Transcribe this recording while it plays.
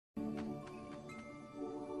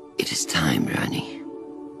It is time, Rani.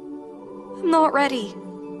 I'm not ready.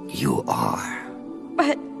 You are.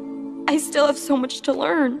 But I still have so much to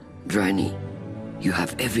learn. Rani, you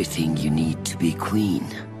have everything you need to be queen,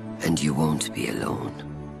 and you won't be alone.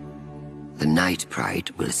 The Night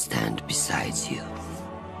Pride will stand beside you.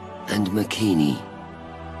 And Makini,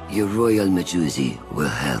 your royal Majusi, will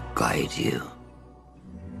help guide you.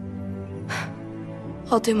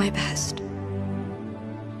 I'll do my best.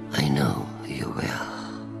 I know you will.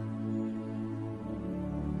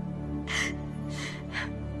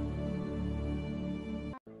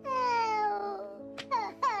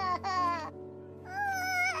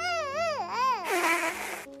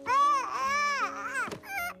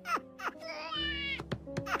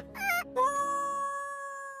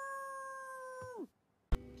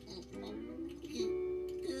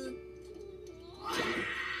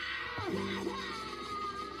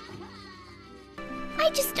 I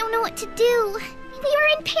just don't know what to do. We were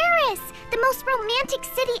in Paris, the most romantic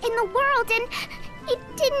city in the world, and it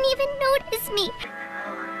didn't even notice me.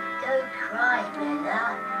 Don't cry,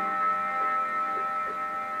 Bella.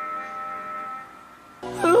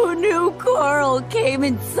 Who knew coral came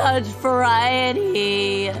in such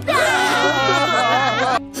variety? But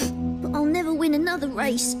I'll never win another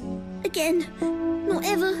race. Again. Not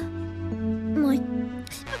ever.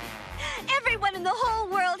 Everyone in the whole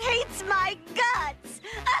world hates my guts!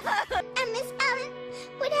 And Miss Ellen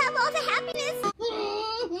would have all the happiness.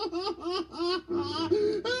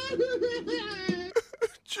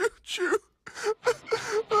 Choo-choo.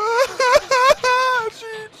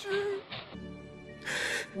 Choo-choo.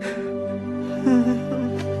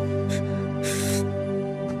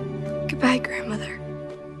 Goodbye, Grandmother.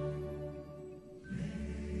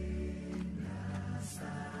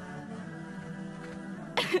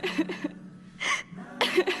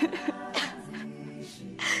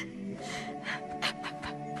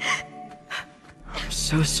 I'm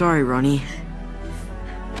so sorry, Ronnie.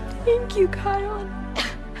 Thank you, Kion.